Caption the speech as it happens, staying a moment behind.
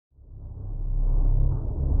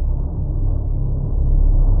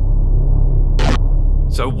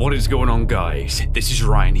So what is going on, guys? This is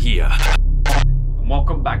Ryan here. And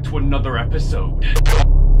welcome back to another episode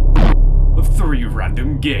of 3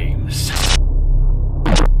 Random Games.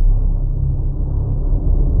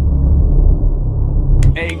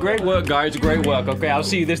 Hey, great work, guys. Great work. Okay, I'll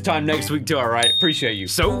see you this time next week too, alright? Appreciate you.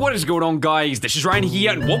 So, what is going on, guys? This is Ryan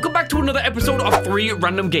here, and welcome back to another episode of 3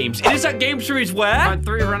 Random Games. It is that game series where I find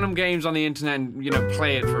 3 random games on the internet and, you know,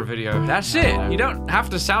 play it for a video. That's it. You don't have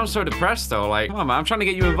to sound so depressed, though. Like, come on, man. I'm trying to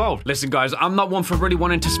get you involved. Listen, guys, I'm not one for really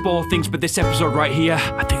wanting to spoil things, but this episode right here,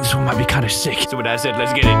 I think this one might be kind of sick. So with that said,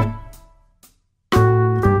 let's get it.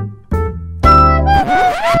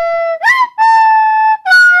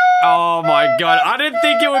 Oh my god, I didn't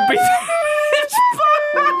think it would be this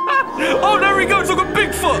bad. Oh, there he goes, look at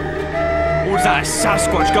Bigfoot. What was that, a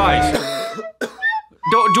Sasquatch, guys?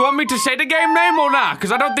 Do you want me to say the game name or not?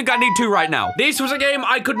 Because I don't think I need to right now. This was a game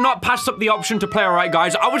I could not pass up the option to play, alright,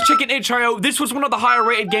 guys? I was checking itch.io. This was one of the higher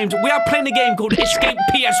rated games. We are playing a game called Escape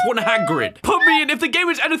PS1 Hagrid. Put me in. If the game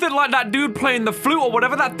is anything like that dude playing the flute or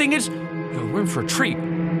whatever that thing is, yo, we're in for a treat.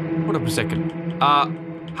 Hold up a second.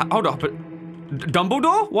 Hold up.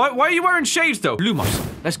 Dumbledore? Why are you wearing shades, though? Lumos,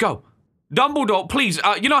 let's go. Dumbledore, please,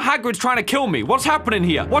 you know Hagrid's trying to kill me. What's happening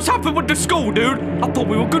here? What's happened with the school, dude? I thought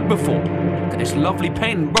we were good before. Look at this lovely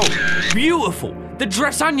painting, bro. Beautiful. The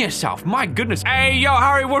dress on yourself, my goodness. Hey, yo,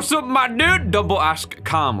 Harry, what's up, my dude? Dumbledore asked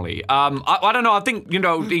calmly. I don't know, I think, you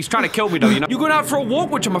know, he's trying to kill me, though, you know? You're going out for a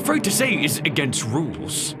walk, which I'm afraid to say is against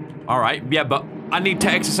rules. All right, yeah, but I need to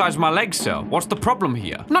exercise my legs, sir. What's the problem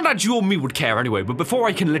here? Not that you or me would care anyway, but before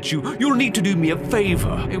I can let you, you'll need to do me a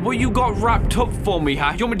favor. Hey, what you got wrapped up for me,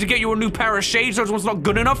 huh? You want me to get you a new pair of shades? Those ones not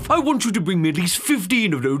good enough? I want you to bring me at least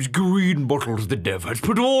 15 of those green bottles the Dev has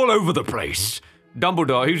put all over the place.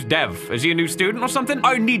 Dumbledore, who's Dev? Is he a new student or something?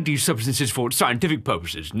 I need these substances for scientific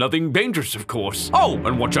purposes. Nothing dangerous, of course. Oh,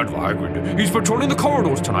 and watch out for Hagrid. He's patrolling the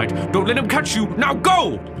corridors tonight. Don't let him catch you. Now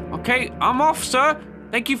go! Okay, I'm off, sir.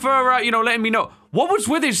 Thank you for, you know, letting me know. What was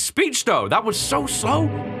with his speech, though? That was so slow.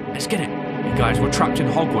 Let's get it. Hey, guys, we're trapped in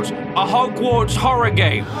Hogwarts. A Hogwarts horror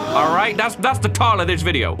game. All right? That's the title of this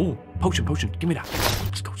video. Ooh, potion. Give me that.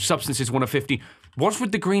 Let's go. Substances 1 of 50. What's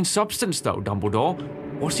with the green substance, though, Dumbledore?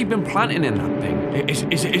 What's he been planting in that thing?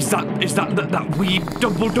 Is that weed,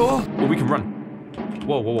 Dumbledore? Well, we can run.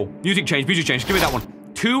 Whoa. Music change. Give me that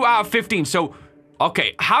one. 2 out of 15, so...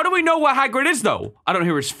 Okay, how do we know where Hagrid is, though? I don't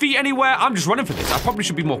hear his feet anywhere. I'm just running for this. I probably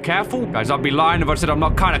should be more careful. Guys, I'd be lying if I said I'm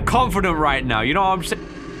not kind of confident right now. You know what I'm saying?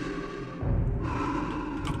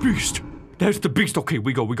 The beast. There's the beast. Okay,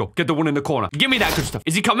 we go. Get the one in the corner. Give me that good stuff.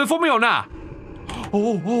 Is he coming for me or nah?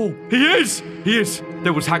 Oh, he is.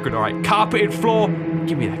 There was Hagrid, all right. Carpeted floor.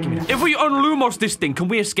 Give me that. If we unlumos this thing, can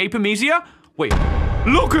we escape him easier? Wait.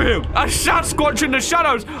 Look at him! A Sasquatch in the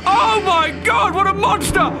shadows! Oh my god, what a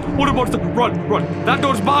monster! Run. That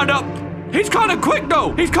door's barred up. He's kind of quick,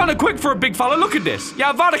 though. He's kind of quick for a big fella. Look at this.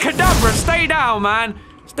 Yeah, Avada Kedavra, stay down, man.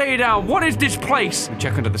 Stay down. What is this place? Let me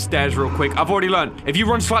check under the stairs real quick. I've already learned. If you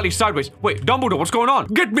run slightly sideways... Wait, Dumbledore, what's going on?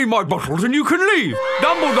 Get me my bottles and you can leave.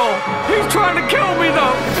 Dumbledore, he's trying to kill me,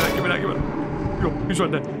 though. Give me that. Yo, he's right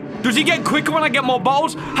there. Does he get quicker when I get more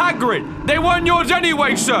bottles? Hagrid, they weren't yours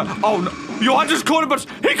anyway, sir. Oh, no. Yo, I just caught him, but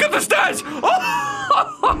he got the stairs!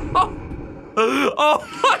 Oh! Oh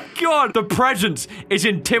my god! The presence is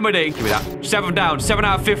intimidating. Give me that. 7 down, 7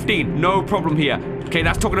 out of 15. No problem here. Okay,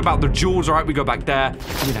 that's talking about the jewels. All right, we go back there.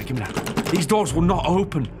 Give me that. These doors will not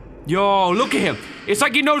open. Yo, look at him. It's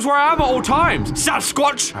like he knows where I am at all times.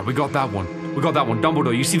 Sasquatch! All right, we got that one.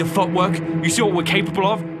 Dumbledore, you see the footwork? You see what we're capable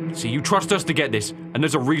of? See, you trust us to get this, and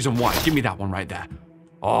there's a reason why. Give me that one right there.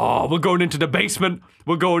 Oh, we're going into the basement.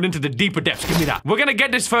 We're going into the deeper depths. Give me that. We're gonna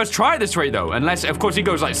get this first try at this rate, though. Unless, of course, he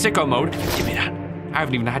goes like sicko mode. Give me that. I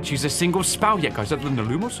haven't even had to use a single spell yet, guys, other than the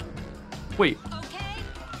Lumos. Wait.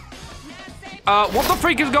 What the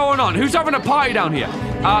freak is going on? Who's having a party down here?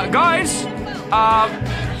 Guys?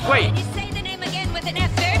 Wait. Say the name again with an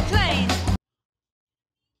F third, please.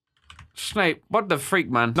 Snape, what the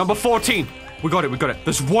freak, man? Number 14. We got it.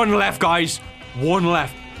 There's one left, guys. One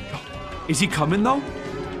left. Is he coming, though?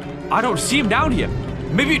 I don't see him down here.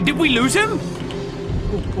 Maybe, did we lose him?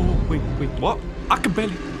 Oh, wait, what? I can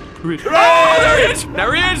barely... Oh,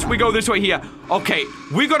 there he is! We go this way here. Okay,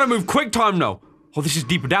 we gotta move quick time, though. Oh, this is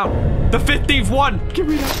deeper down. The 15th one. Give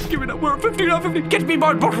me that. We're at 15 out of 15. Get me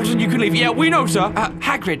my bottles and you can leave. Yeah, we know, sir.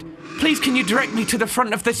 Hagrid, please can you direct me to the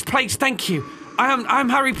front of this place? Thank you. I'm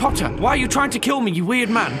Harry Potter. Why are you trying to kill me, you weird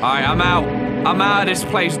man? All right, I'm out of this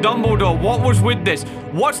place. Dumbledore, what was with this?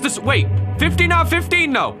 What's this? Wait, 15 out of 15,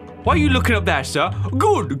 no. Why are you looking up there, sir?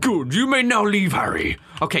 Good. You may now leave, Harry.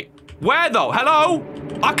 Okay, where though? Hello?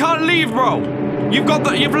 I can't leave, bro. You've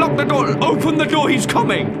locked the door. Open the door, he's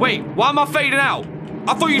coming. Wait, why am I fading out?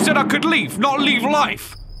 I thought you said I could leave, not leave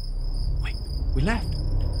life. Wait, we left.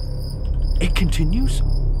 It continues?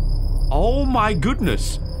 Oh my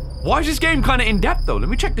goodness. Why is this game kind of in-depth though? Let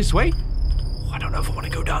me check this way. Oh, I don't know if I want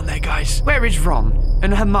to go down there, guys. Where is Ron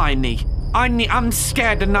and Hermione? I'm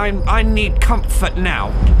scared and I need comfort now.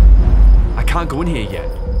 I can't go in here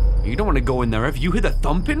yet. You don't want to go in there. Have you heard the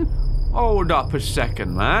thumping? Hold up a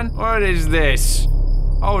second, man. What is this?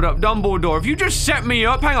 Hold up, Dumbledore. If you just set me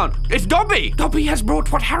up, hang on. It's Dobby. Dobby has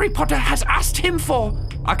brought what Harry Potter has asked him for.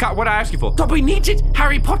 I can't, what I ask you for? Dobby needs it,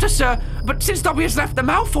 Harry Potter, sir. But since Dobby has left the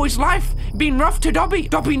Malfoy's life, been rough to Dobby.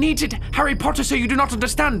 Dobby needs it, Harry Potter, sir, you do not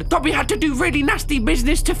understand. Dobby had to do really nasty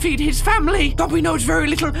business to feed his family. Dobby knows very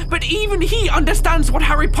little, but even he understands what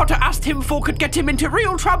Harry Potter asked him for could get him into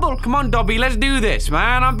real trouble. Come on, Dobby, let's do this,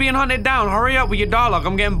 man. I'm being hunted down. Hurry up with your dialogue,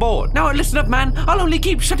 I'm getting bored. Now, listen up, man. I'll only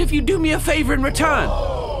keep shut if you do me a favor in return.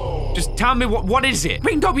 Just tell me what is it?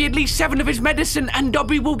 Bring Dobby at least 7 of his medicine and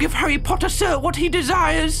Dobby will give Harry Potter, sir, what he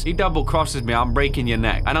desires. He double crosses me, I'm breaking your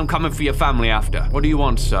neck. And I'm coming for your family after. What do you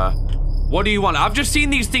want, sir? What do you want? I've just seen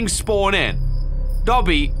these things spawn in.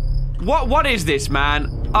 Dobby, what is this, man?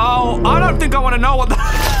 Oh, I don't think I want to know what the...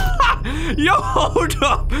 Yo, hold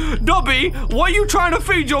up. Dobby, what are you trying to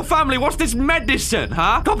feed your family? What's this medicine,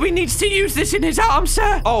 huh? Dobby needs to use this in his arm,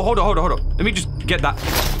 sir. Oh, hold on. Let me just get that.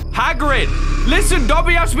 Hagrid, listen,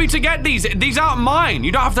 Dobby asked me to get these. These aren't mine.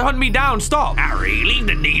 You don't have to hunt me down. Stop. Harry, leave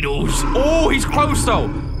the needles. Oh, he's close,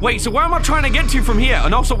 though. Wait, so where am I trying to get to from here?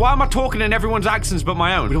 And also, why am I talking in everyone's accents but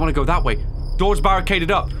my own? We don't want to go that way. Door's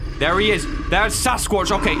barricaded up. There he is. There's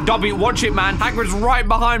Sasquatch. Okay, Dobby, watch it, man. Hagrid's right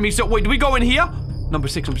behind me. So, wait, do we go in here? Number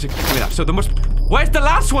six. Give me that. So there must... Where's the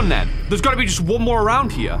last one, then? There's got to be just one more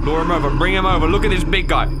around here. Lure him over. Bring him over. Look at this big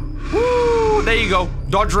guy. Woo! There you go.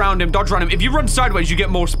 Dodge around him. If you run sideways, you get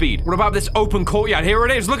more speed. What about this open courtyard? Here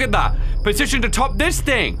it is. Look at that. Position to top this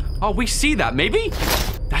thing. Oh, we see that. Maybe?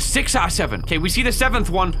 That's 6 out of 7. Okay, we see the 7th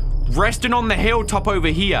one resting on the hilltop over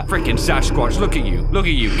here. Freaking Sasquatch. Look at you. Look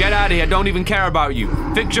at you. Get out of here. Don't even care about you.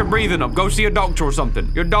 Fix your breathing up. Go see a doctor or something.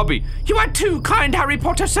 You're Dobby. You are too kind, Harry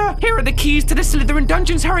Potter, sir. Here are the keys to the Slytherin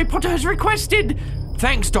dungeons Harry Potter has requested.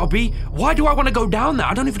 Thanks, Dobby. Why do I want to go down there?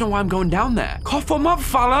 I don't even know why I'm going down there. Cough 'em up,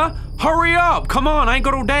 fella. Hurry up. Come on, I ain't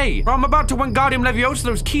got all day. Bro, I'm about to Wingardium Leviosa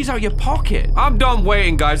those keys out of your pocket. I'm done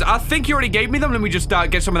waiting, guys. I think you already gave me them. Let me just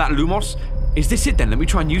get some of that Lumos. Is this it, then? Let me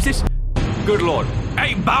try and use this. Good lord.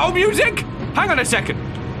 Hey, battle music? Hang on a second.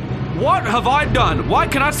 What have I done? Why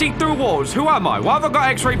can I see through walls? Who am I? Why have I got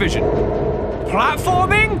X-ray vision?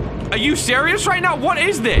 Platforming? Are you serious right now? What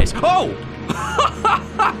is this? Oh!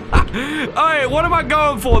 Hey, what am I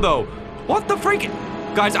going for, though? What the freak?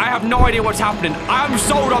 Guys, I have no idea what's happening. I'm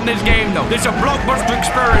sold on this game, though. This is a blockbuster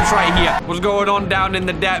experience right here. What's going on down in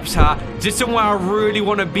the depths, huh? Is this somewhere I really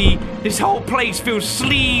want to be? This whole place feels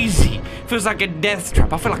sleazy. Feels like a death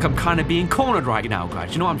trap. I feel like I'm kind of being cornered right now,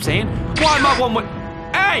 guys. You know what I'm saying? Why am I one way?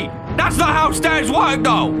 Hey, that's not how stairs work,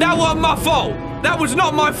 though. That wasn't my fault. That was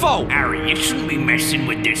not my fault. Harry, you shouldn't be messing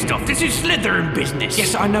with this stuff. This is Slytherin business.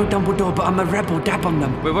 Yes, I know, Dumbledore, but I'm a rebel. Dab on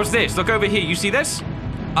them. Wait, what's this? Look over here. You see this?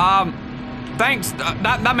 Thanks.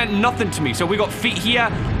 That meant nothing to me. So we got feet here.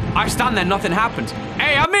 I stand there, nothing happens.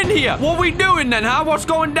 Hey, I'm in here. What are we doing then, huh? What's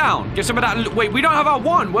going down? Get some of that. Wait, we don't have our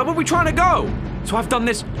wand. Where were we trying to go? So I've done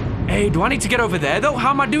this. Hey, do I need to get over there, though? How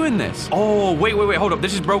am I doing this? Oh, wait. Hold up.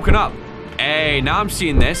 This is broken up. Hey, now I'm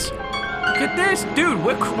seeing this. Look at this. Dude,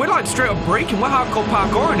 we're like straight up breaking. We're hardcore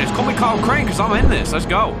parkour in this. Call me Carl Crane, because I'm in this. Let's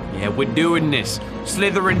go. Yeah, we're doing this.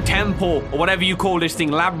 Slytherin Temple, or whatever you call this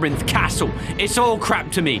thing, Labyrinth Castle. It's all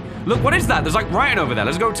crap to me. Look, what is that? There's like writing over there.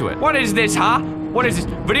 Let's go to it. What is this, huh? What is this?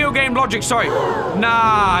 Video game logic, sorry.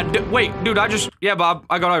 Nah, wait, dude, yeah, but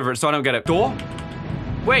I got over it, so I don't get it. Door?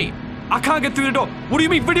 Wait, I can't get through the door. What do you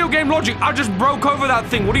mean, video game logic? I just broke over that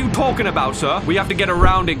thing. What are you talking about, sir? We have to get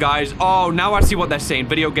around it, guys. Oh, now I see what they're saying.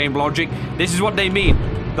 Video game logic. This is what they mean.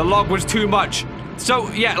 The log was too much.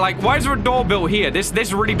 So, yeah, like, why is there a door built here?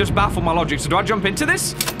 This really does baffle my logic. So do I jump into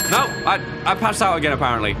this? No, I passed out again,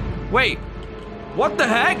 apparently. Wait, what the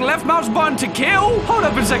heck? Left mouse button to kill? Hold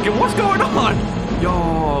up a second, what's going on?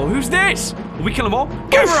 Yo, who's this? Will we kill them all?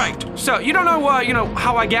 Get wrecked! Sir, you don't know,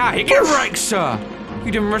 how I get out here. Get wrecked, sir!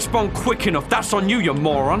 You didn't respond quick enough. That's on you, you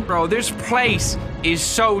moron. Bro, this place is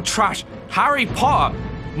so trash. Harry Potter,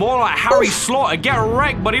 more like Harry Slaughter. Get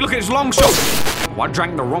wrecked, buddy. Look at his long shot. Oh, I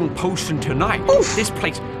drank the wrong potion tonight. Oof. This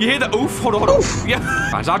place. You hear the oof? Hold on. Yeah.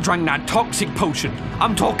 Guys, I drank that toxic potion.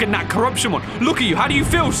 I'm talking that corruption one. Look at you. How do you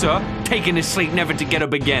feel, sir? Taking a sleep never to get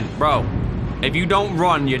up again. Bro, if you don't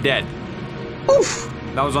run, you're dead. Oof.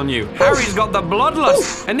 That was on you. Harry's got the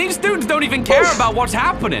bloodlust. And these students don't even care about what's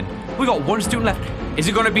happening. We got one student left. Is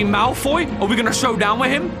it gonna be Malfoy? Are we gonna show down with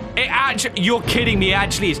him? You're kidding me, it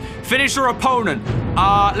actually is. Finish your opponent.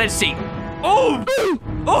 Let's see. Oh!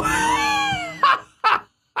 Oh!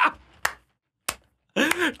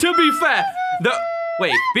 To be fair,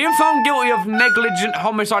 being found guilty of negligent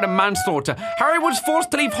homicide and manslaughter, Harry was forced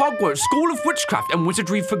to leave Hogwarts School of Witchcraft and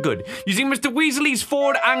Wizardry for good. Using Mr. Weasley's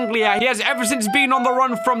Ford Anglia, he has ever since been on the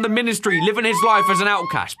run from the Ministry, living his life as an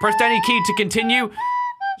outcast. Press any key to continue.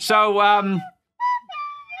 So,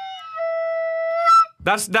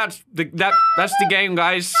 that's the game,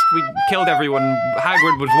 guys. We killed everyone.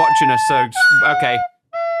 Hagrid was watching us, so okay.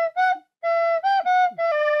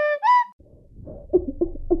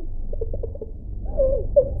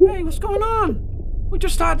 Hey, what's going on? We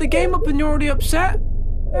just started the game up and you're already upset?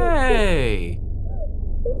 Hey.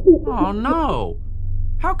 Oh no.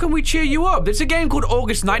 How can we cheer you up? There's a game called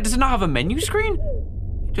August Night. Does it not have a menu screen?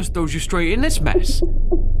 It just throws you straight in this mess.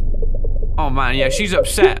 Oh man, yeah, she's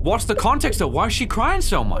upset. What's the context though? Why is she crying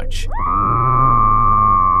so much?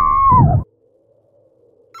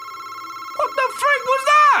 What the frick was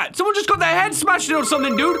that? Someone just got their head smashed in or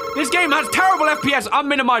something, dude. This game has terrible FPS. I'm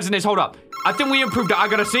minimizing this. Hold up. I think we improved it. I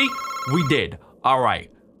gotta see. We did. All right.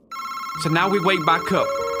 So now we wake back up.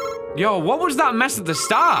 Yo, what was that mess at the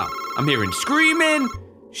start? I'm hearing screaming.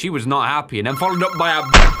 She was not happy, and then followed up by a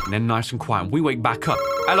and then nice and quiet. We wake back up.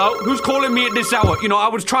 Hello? Who's calling me at this hour? You know, I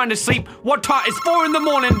was trying to sleep. What time? It's 4 in the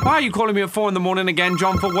morning. Why are you calling me at 4 in the morning again,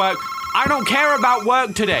 John, for work? I don't care about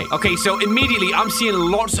work today. Okay, so immediately I'm seeing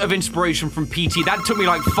lots of inspiration from PT. That took me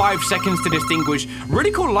like 5 seconds to distinguish.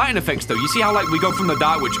 Really cool lighting effects though. You see how like we go from the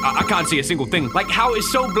dark, which I can't see a single thing. Like how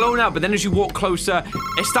it's so blown out, but then as you walk closer,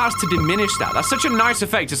 it starts to diminish that. That's such a nice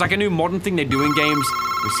effect. It's like a new modern thing they do in games.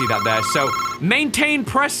 We see that there. So maintain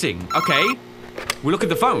pressing. Okay, we look at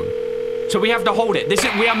the phone. So we have to hold it.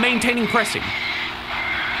 We are maintaining pressing.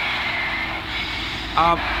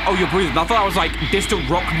 Oh, you're breathing. I thought that was like distant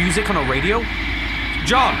rock music on a radio.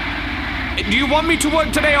 John, do you want me to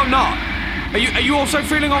work today or not? Are you also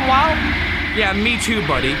feeling unwell? Yeah, me too,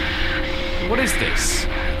 buddy. What is this?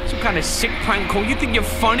 Some kind of sick prank call? You think you're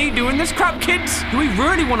funny doing this crap, kids? Do we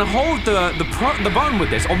really want to hold the button with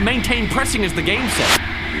this or maintain pressing as the game said?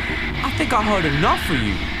 I think I heard enough for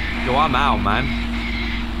you. Yo, I'm out, man.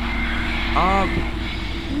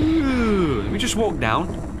 Let me just walk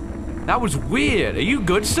down. That was weird. Are you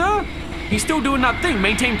good, sir? He's still doing that thing,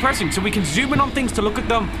 maintain pressing, so we can zoom in on things to look at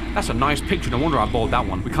them. That's a nice picture. No wonder I bought that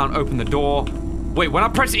one. We can't open the door. Wait, when I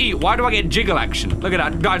press E, why do I get jiggle action? Look at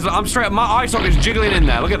that. Guys, I'm straight up. My eye socket's jiggling in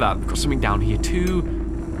there. Look at that. We've got something down here,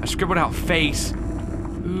 too. I scribbled out face.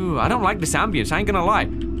 Ooh, I don't like this ambience. I ain't gonna lie.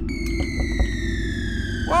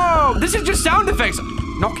 Whoa, this is just sound effects.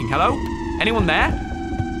 Knocking. Hello? Anyone there?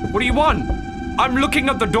 What do you want? I'm looking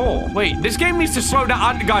at the door. Wait, this game needs to slow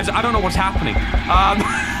down. Guys, I don't know what's happening.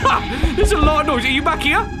 There's a lot of noise. Are you back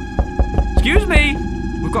here? Excuse me.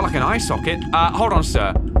 We've got like an eye socket. Hold on,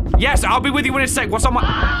 sir. Yes, I'll be with you in a sec. What's on my...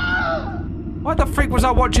 Why the freak was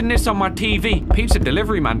I watching this on my TV? Pizza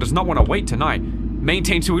delivery man does not want to wait tonight.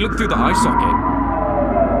 Maintain, so we look through the eye socket.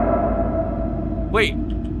 Wait,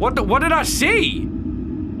 what did I see?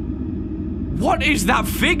 What is that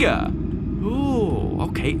figure? Ooh,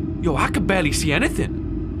 okay. Yo, I could barely see anything.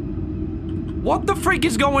 What the freak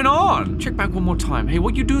is going on? Check back one more time. Hey,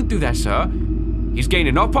 what you doing through there, sir? He's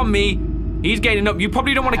gaining up on me. He's gaining up. You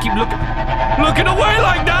probably don't want to keep looking away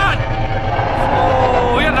like that.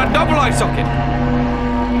 Oh, yeah, that double eye socket.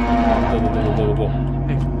 Whoa.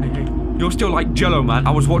 Hey. You're still like Jello, man.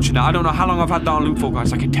 I was watching that. I don't know how long I've had that on loop for,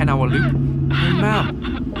 guys. Like a 10-hour loop. Hey,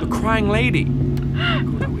 ma'am. The crying lady.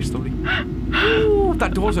 Go that way slowly. Ooh,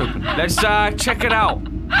 that door's open. Let's check it out.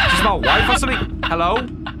 Is this my wife or something? Hello?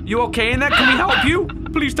 You okay in there? Can we help you?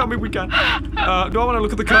 Please tell me we can. Do I want to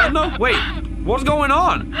look at the curtain though? Wait, what's going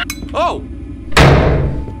on? Oh!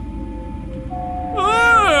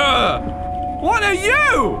 What are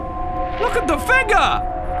you? Look at the figure!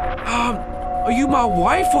 Are you my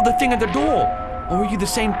wife or the thing at the door? Or are you the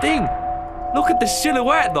same thing? Look at the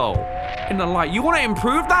silhouette though, in the light. You want to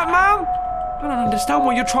improve that, ma'am? I don't understand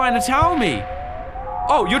what you're trying to tell me.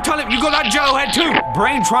 Oh, you're telling me you got that jello head too?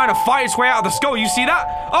 Brain trying to fight its way out of the skull. You see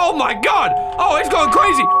that? Oh my god! Oh, it's going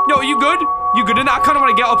crazy. Yo, are you good? You good in that? I kind of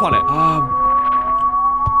want to get up on it.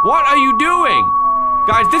 What are you doing?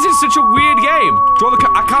 Guys, this is such a weird game.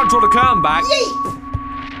 I can't draw the curtain back.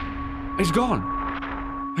 It's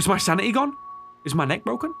gone. Is my sanity gone? Is my neck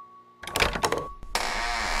broken?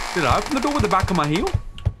 Did I open the door with the back of my heel?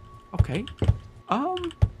 Okay.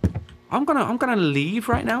 I'm gonna leave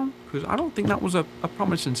right now because I don't think that was a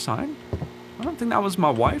promising sign. I don't think that was my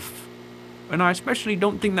wife, and I especially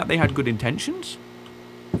don't think that they had good intentions.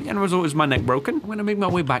 The end result is my neck broken. I'm gonna make my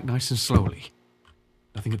way back nice and slowly.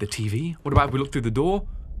 Nothing at the TV. What about if we look through the door?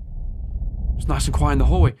 It's nice and quiet in the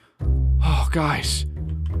hallway. Oh, guys.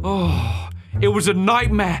 Oh, it was a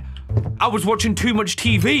nightmare. I was watching too much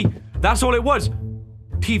TV. That's all it was.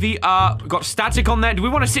 TV, got static on there. Do we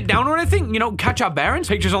want to sit down or anything? You know, catch our bearings?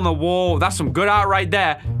 Pictures on the wall. That's some good art right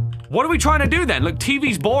there. What are we trying to do then? Look,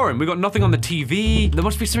 TV's boring. We got nothing on the TV. There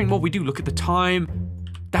must be something more we do. Look at the time.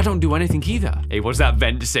 That don't do anything either. Hey, what's that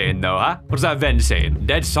vent saying though, huh? What's that vent saying?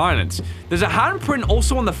 Dead silence. There's a handprint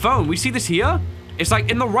also on the phone. We see this here? It's like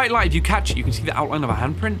in the right light, if you catch it, you can see the outline of a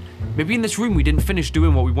handprint. Maybe in this room we didn't finish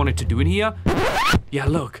doing what we wanted to do in here. Yeah,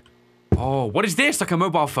 look. Oh, what is this? Like a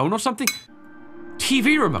mobile phone or something?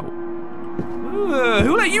 TV remote.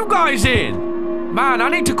 Who let you guys in? Man, I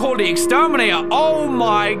need to call the exterminator. Oh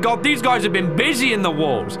my god, these guys have been busy in the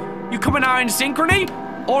walls. You coming out in synchrony?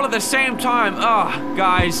 All at the same time. Ugh,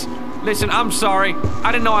 guys. Listen, I'm sorry.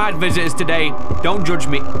 I didn't know I had visitors today. Don't judge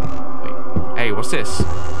me. Wait. Hey, what's this? Is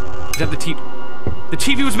that the TV? The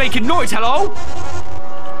TV was making noise. Hello?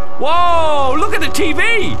 Whoa, look at the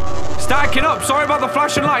TV. Stacking up. Sorry about the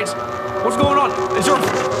flashing lights. What's going on? Is there a...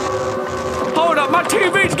 Hold up, my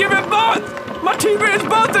TV's giving birth! My TV is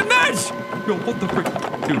birthing this! Yo, what the frick?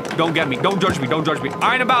 Dude, don't get me. Don't judge me. Don't judge me.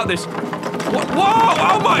 I ain't about this. What? Whoa!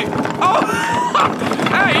 Oh my! Oh!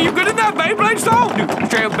 Hey, are you good at that Beyblade style? Dude,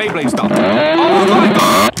 straight up Beyblade style. Oh my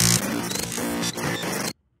god!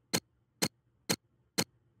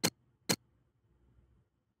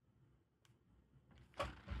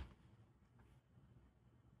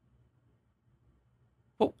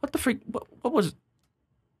 What the freak? What was it?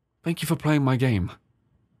 Thank you for playing my game.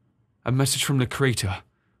 A message from the creator.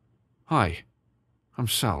 Hi, I'm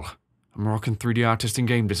Sal, a Moroccan 3D artist and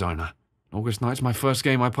game designer. August 9th's my first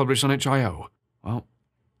game I published on itch.io. Well,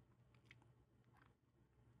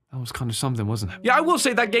 that was kind of something, wasn't it? Yeah, I will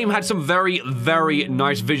say that game had some very, very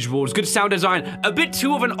nice visuals, good sound design, a bit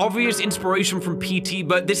too of an obvious inspiration from PT,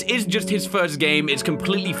 but this is just his first game. It's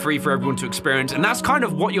completely free for everyone to experience, and that's kind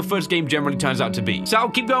of what your first game generally turns out to be. So I'll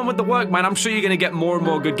keep going with the work, man. I'm sure you're gonna get more and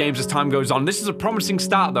more good games as time goes on. This is a promising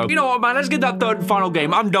start, though. You know what, man? Let's get that third and final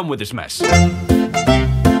game. I'm done with this mess.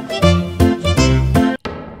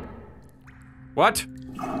 What?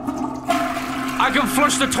 I can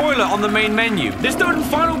flush the toilet on the main menu. This third and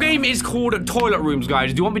final game is called Toiletrooms,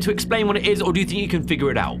 guys. Do you want me to explain what it is, or do you think you can figure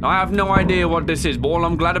it out? I have no idea what this is, but all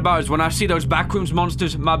I'm glad about is when I see those backrooms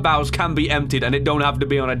monsters, my bowels can be emptied, and it don't have to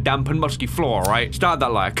be on a damp and musky floor, all right? Start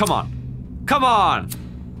that light. Come on. Come on.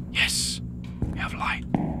 Yes. We have light.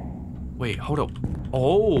 Wait, hold up.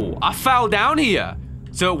 Oh, I fell down here.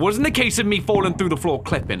 So it wasn't a case of me falling through the floor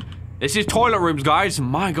clipping. This is Toiletrooms, guys.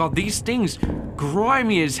 My god, these things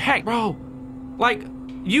grimy as heck, bro. Like,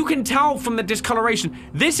 you can tell from the discoloration.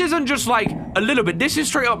 This isn't just like a little bit. This is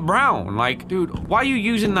straight up brown. Like, dude, why are you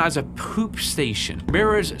using that as a poop station?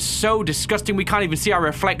 Mirrors, so disgusting. We can't even see our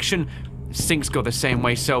reflection. Sinks go the same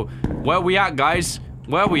way. So, where we at, guys?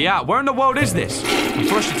 Where we at? Where in the world is this? We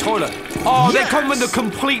flush the toilet. Oh, yes! They come with the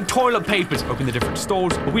complete toilet papers. Open the different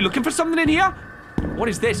stalls. Are we looking for something in here? What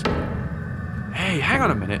is this? Hey, hang on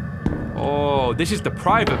a minute. Oh, this is the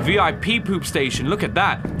private VIP poop station. Look at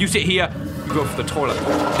that. You sit here, you go for the toilet.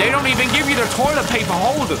 They don't even give you the toilet paper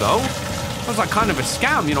holder, though. That was like kind of a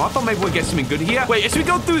scam, you know? I thought maybe we'd get something good here. Wait, as we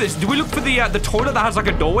go through this, do we look for the toilet that has like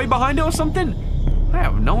a doorway behind it or something? I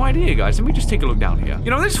have no idea, guys. Let me just take a look down here.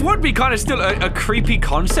 You know, this would be kind of still a creepy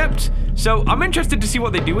concept. So I'm interested to see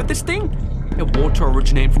what they do with this thing. Yeah, water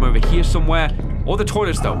originating from over here somewhere. Or the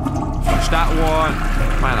toilets, though. Flush that one.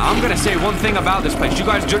 Man, I'm gonna say one thing about this place. You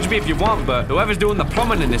guys judge me if you want, but whoever's doing the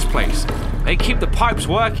plumbing in this place, they keep the pipes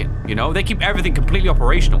working, you know? They keep everything completely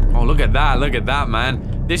operational. Oh, look at that,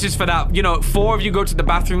 man. This is for that, you know, 4 of you go to the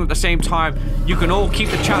bathroom at the same time. You can all keep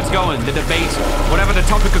the chats going, the debates, whatever the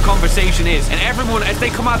topic of conversation is. And everyone, as they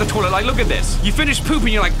come out of the toilet, like, look at this. You finish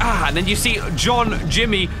pooping, you're like, ah, and then you see John,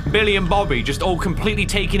 Jimmy, Billy, and Bobby just all completely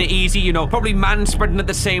taking it easy, you know, probably man-spreading at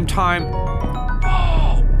the same time.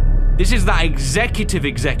 Oh, this is that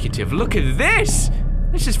executive. Look at this.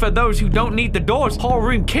 This is for those who don't need the doors. Whole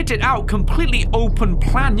room kitted out, completely open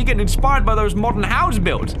plan. You're getting inspired by those modern house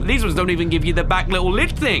builds. These ones don't even give you the back little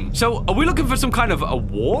lid thing. So are we looking for some kind of a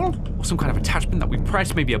wall? Or some kind of attachment that we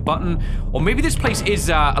press, maybe a button? Or maybe this place is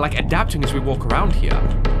like adapting as we walk around here.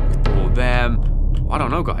 Or them. I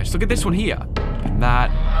don't know, guys. Look at this one here. And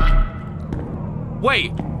that.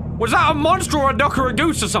 Wait. Was that a monster or a duck or a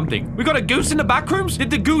goose or something? We got a goose in the back rooms?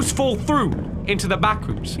 Did the goose fall through into the back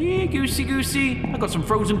rooms? Yeah, goosey. I got some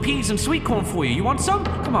frozen peas and sweet corn for you. You want some?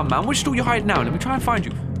 Come on, man. Which store you hiding now? Let me try and find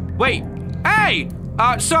you. Wait. Hey!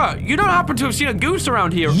 Sir, you don't happen to have seen a goose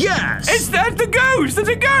around here? Yes! That's the goose! There's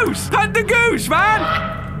a goose! That's the goose,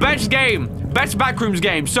 man! Best game. Best backrooms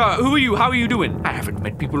game. Sir, who are you? How are you doing? I haven't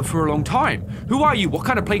met people for a long time. Who are you? What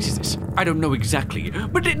kind of place is this? I don't know exactly,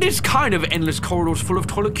 but this kind of endless corridors full of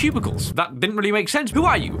toilet cubicles. That didn't really make sense. Who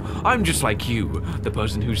are you? I'm just like you, the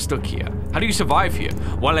person who's stuck here. How do you survive here?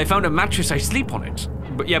 Well, I found a mattress, I sleep on it.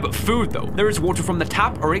 But food though. There is water from the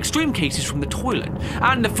tap or in extreme cases from the toilet.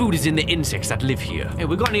 And the food is in the insects that live here. Hey,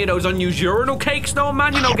 we got any of those unused urinal cakes though,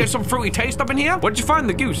 man? You know, get some fruity taste up in here? Where'd you find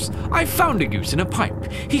the goose? I found a goose in a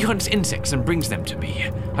pipe. He hunts insects and brings them to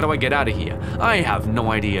me. How do I get out of here? I have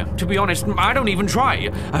no idea. To be honest, I don't even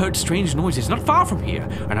try. I heard strange noises not far from here,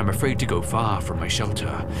 and I'm afraid to go far from my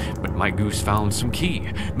shelter. But my goose found some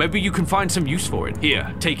key. Maybe you can find some use for it.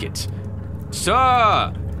 Here, take it.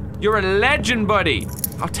 Sir! You're a legend, buddy.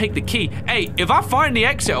 I'll take the key. Hey, if I find the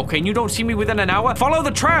exit, okay, and you don't see me within an hour, follow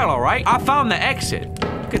the trail, all right? I found the exit.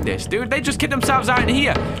 Look at this, dude. They just get themselves out in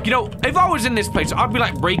here. You know, if I was in this place, I'd be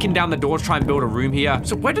like breaking down the doors, trying to build a room here.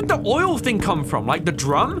 So where did the oil thing come from? Like the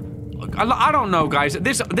drum? I don't know, guys.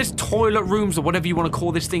 This toilet rooms or whatever you want to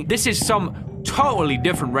call this thing, this is some totally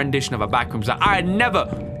different rendition of a backrooms that I had never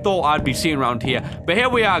thought I'd be seeing around here. But here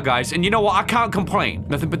we are, guys. And you know what? I can't complain.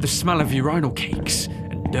 Nothing but the smell of urinal cakes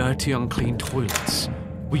and dirty, unclean toilets.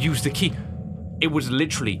 We used the key. It was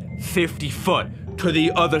literally 50 foot to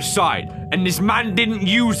the other side, and this man didn't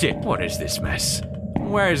use it. What is this mess?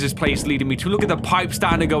 Where is this place leading me to? Look at the pipe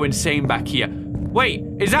starting to go insane back here. Wait,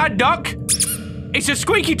 is that a duck? It's a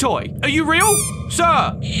squeaky toy. Are you real?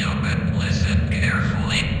 Sir! Human, listen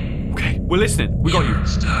carefully. Okay, we're listening. We got you. You're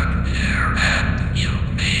stuck there and you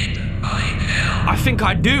made my hell. I think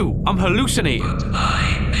I do. I'm hallucinating. But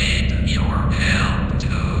I made your hell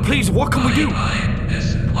too. Please, what can we do?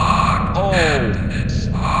 Locked, oh. and it's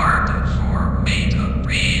hard for me to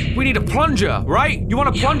read. We need a plunger, right? You want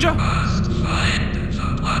a plunger? You must find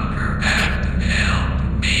the plunger and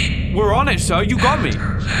help me. We're on it, sir. You got me.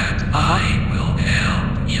 After that, I will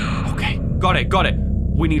help you. Okay, got it.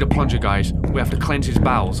 We need a plunger, guys. We have to cleanse his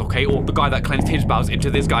bowels, okay? Or the guy that cleansed his bowels into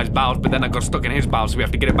this guy's bowels, but then I got stuck in his bowels, so we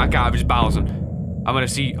have to get it back out of his bowels. And I'm gonna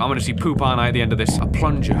see poop, aren't I, at the end of this? A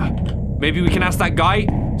plunger. Maybe we can ask that guy?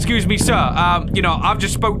 Excuse me, sir. You know, I've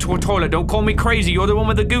just spoke to a toilet. Don't call me crazy. You're the one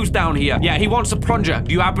with the goose down here. Yeah, he wants a plunger.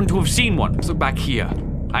 Do you happen to have seen one? Let's look back here.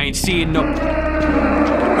 I ain't seeing no...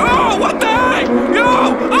 Oh, what the heck? Yo!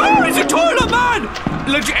 Oh, it's a toilet man!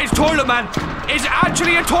 Legit, it's toilet man. It's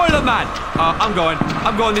actually a toilet man. I'm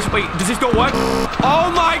going this way. Does this not work?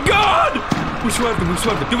 Oh my God! We swerved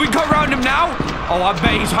him. Do we go around him now? Oh, I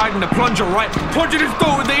bet he's hiding the plunger, right? Plunger this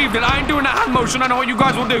door in the evening. I ain't doing that hand motion. I know what you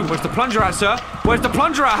guys will do. Where's the plunger at, sir? Where's the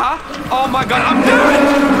plunger at, huh? Oh my God, I'm dead!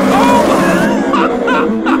 Oh!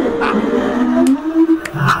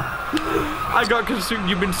 I got consumed.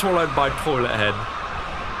 You've been swallowed by toilet head.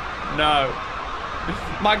 No.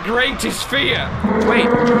 My greatest fear. Wait,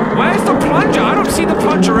 where's the plunger? I don't see the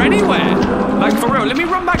plunger anywhere. Like, for real, let me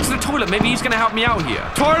run back to the toilet. Maybe he's gonna help me out here.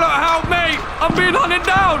 Toilet, help me! I'm being hunted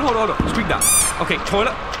down! Hold on. Squeak that. Okay,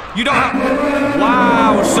 toilet, you don't have...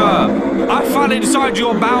 Wow, sir. I fell inside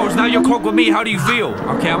your bowels. Now you're clogged with me. How do you feel?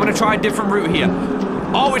 Okay, I'm gonna try a different route here.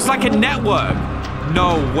 Oh, it's like a network.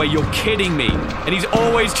 No way, you're kidding me. And he's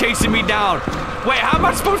always chasing me down. Wait, how am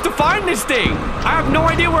I supposed to find this thing? I have no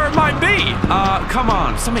idea where it might be. Come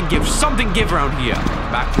on, something give around here.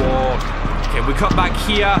 Back wall. Okay, we cut back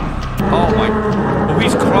here. Oh my, oh,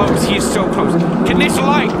 he's close, he is so close. Can this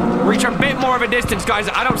light reach a bit more of a distance, guys?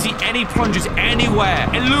 I don't see any plungers anywhere.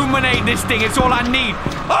 Illuminate this thing, it's all I need.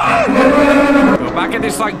 Oh! We're back at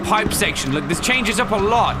this like pipe section. Look, this changes up a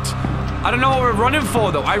lot. I don't know what we're running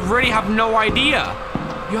for though. I really have no idea.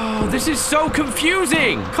 Yo, this is so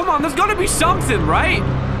confusing. Come on, there's gotta be something, right?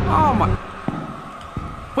 Oh my.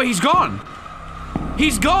 Wait, he's gone.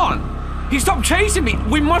 He's gone. He stopped chasing me.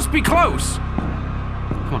 We must be close.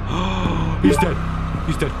 Come on. He's dead.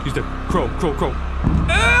 He's dead. Crow.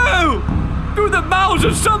 Ew! Through the bowels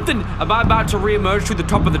or something. Am I about to re-emerge through the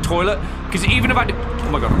top of the toilet? Because even if I do... Oh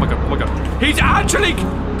my god. He's actually...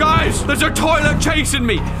 Guys, there's a toilet chasing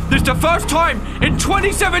me. This is the first time in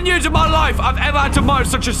 27 years of my life I've ever had to mutter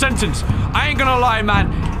such a sentence. I ain't gonna lie, man.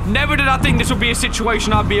 Never did I think this would be a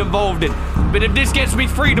situation I'd be involved in. But if this gets me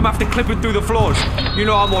freedom after clipping through the floors, you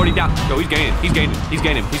know I'm already down. No, he's gaining.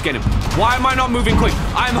 Why am I not moving quick?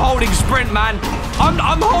 I'm holding sprint, man.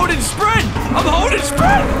 I'm holding sprint.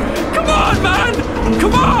 Come on, man.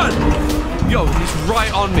 Come on. Yo, he's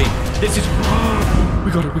right on me. This is...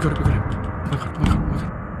 We got it. Oh my god.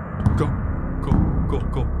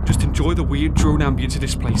 Go. Just enjoy the weird drone ambience of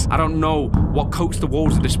this place. I don't know what coats the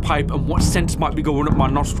walls of this pipe and what scents might be going up my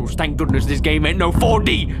nostrils. Thank goodness this game ain't no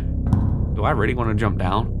 4D. Do I really want to jump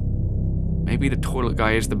down? Maybe the toilet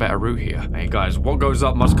guy is the better route here. Hey guys, what goes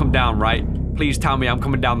up must come down, right? Please tell me I'm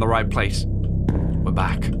coming down the right place. We're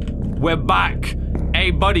back. We're back.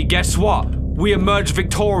 Hey buddy, guess what? We emerged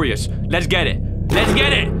victorious. Let's get it. Let's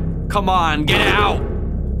get it. Come on, get it out.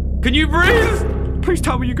 Can you breathe? Please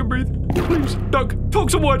tell me you can breathe. Please, Doug, talk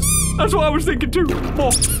some words. That's what I was thinking too.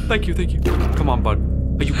 More. Thank you. Come on, bud.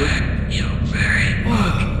 Are you good? You very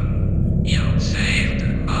much. You saved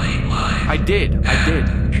my life. I did.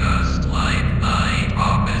 Just like I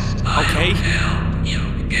promised, Okay. I will help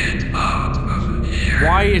you get out of here.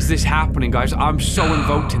 Why is this happening, guys? I'm so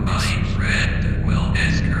invoked in this. My friend will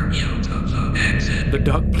escort you to the exit. The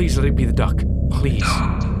duck? Please let it be the duck. Please.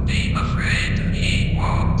 Don't be afraid, he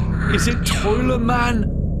won't hurt Is it you. Toilet Man?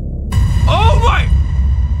 Oh my!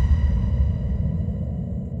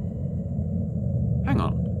 Hang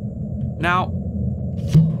on. Now,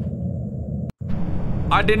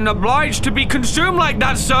 I didn't oblige to be consumed like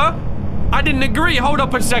that, sir. I didn't agree. Hold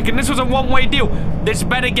up a second. This was a one-way deal. This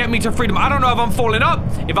better get me to freedom. I don't know if I'm falling up,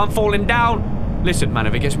 if I'm falling down. Listen, man,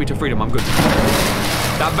 if it gets me to freedom, I'm good.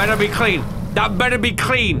 That better be clean. That better be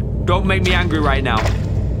clean. Don't make me angry right now.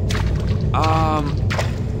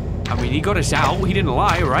 I mean, he got us out. He didn't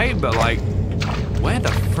lie, right? But, like, where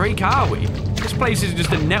the freak are we? This place is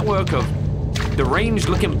just a network of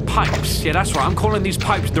deranged-looking pipes. Yeah, that's right. I'm calling these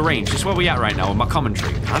pipes deranged. That's where we at right now with my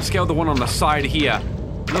commentary. I'd scale the one on the side here.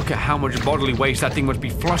 Look at how much bodily waste that thing must be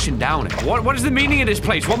flushing down it. What is the meaning of this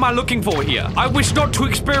place? What am I looking for here? I wish not to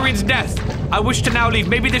experience death. I wish to now leave.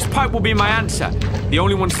 Maybe this pipe will be my answer. The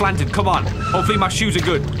only one slanted. Come on. Hopefully my shoes are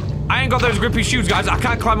good. I ain't got those grippy shoes, guys. I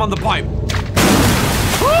can't climb on the pipe.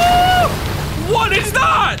 What is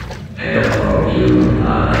that?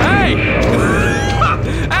 Hey!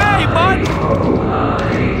 Hey, bud!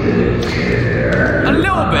 A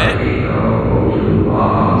little bit.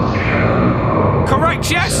 Correct,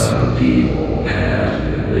 yes?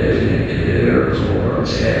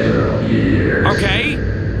 Okay.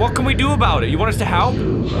 What can we do about it? You want us to help?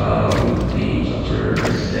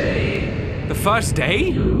 The first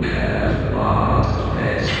day?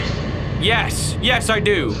 Yes, I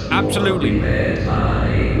do. Absolutely.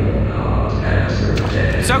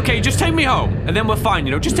 It's okay, just take me home, and then we're fine,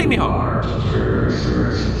 you know, just take me home.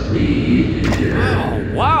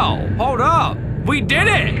 Oh, wow, hold up. We did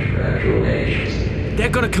it! They're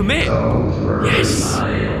gonna commit. Yes.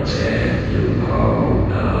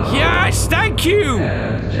 Yes, thank you!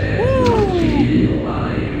 Woo.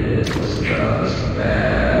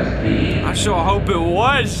 I sure hope it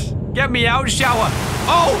was. Get me out, shower.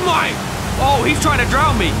 Oh my! Oh, he's trying to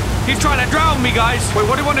drown me. He's trying to drown me, guys. Wait,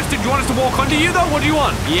 what do you want us to do? Do you want us to walk under you, though? What do you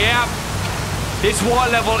want? Yeah. This water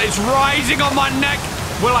level is rising on my neck.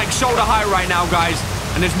 We're like shoulder high right now, guys.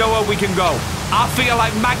 And there's nowhere we can go. Our feet are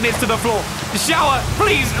like magnets to the floor. Shower,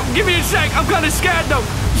 please, give me a sec. I'm kind of scared, though.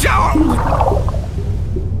 Shower!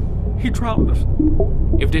 He drowned us.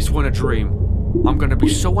 If this weren't a dream, I'm gonna be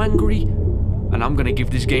so angry, and I'm gonna give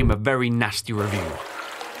this game a very nasty review.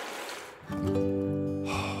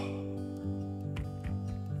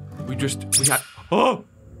 We had, oh!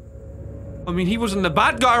 I mean, he wasn't the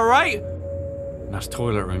bad guy, right? And that's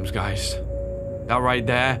toilet rooms, guys. That right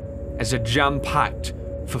there is a jam-packed,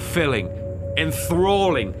 fulfilling,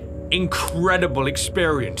 enthralling, incredible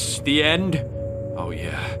experience. The end? Oh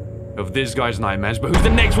yeah, of this guy's nightmares. But who's the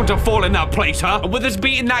next one to fall in that place, huh? And with us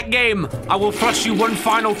beating that game, I will flush you one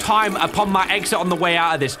final time upon my exit on the way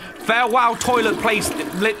out of this. Farewell, toilet place.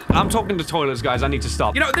 I'm talking to toilets, guys. I need to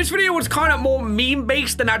stop. You know, this video was kind of more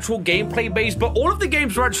meme-based than actual gameplay-based, but all of the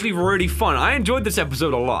games were actually really fun. I enjoyed this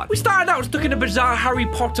episode a lot. We started out stuck in a bizarre Harry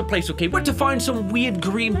Potter place, okay? We had to find some weird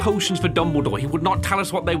green potions for Dumbledore. He would not tell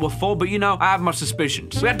us what they were for, but you know, I have my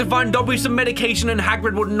suspicions. We had to find Dobby some medication, and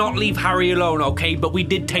Hagrid would not leave Harry alone, okay? But we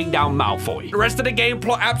did take down Malfoy. The rest of the game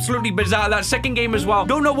plot absolutely bizarre. That second game as well.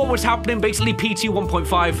 Don't know what was happening. Basically, PT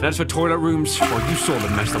 1.5. That's for toilet rooms. Well, you saw the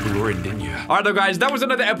mess that we were in, didn't you? Alright though, guys, that was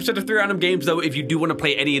another episode of 3 Random Games, though. If you do want to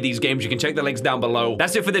play any of these games, you can check the links down below.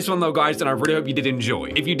 That's it for this one, though, guys, and I really hope you did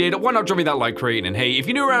enjoy. If you did, why not drop me that like rating? And hey, if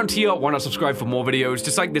you're new around here, why not subscribe for more videos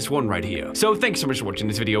just like this one right here? So thanks so much for watching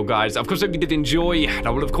this video, guys. Of course, I hope you did enjoy, and I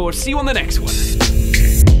will, of course, see you on the next one.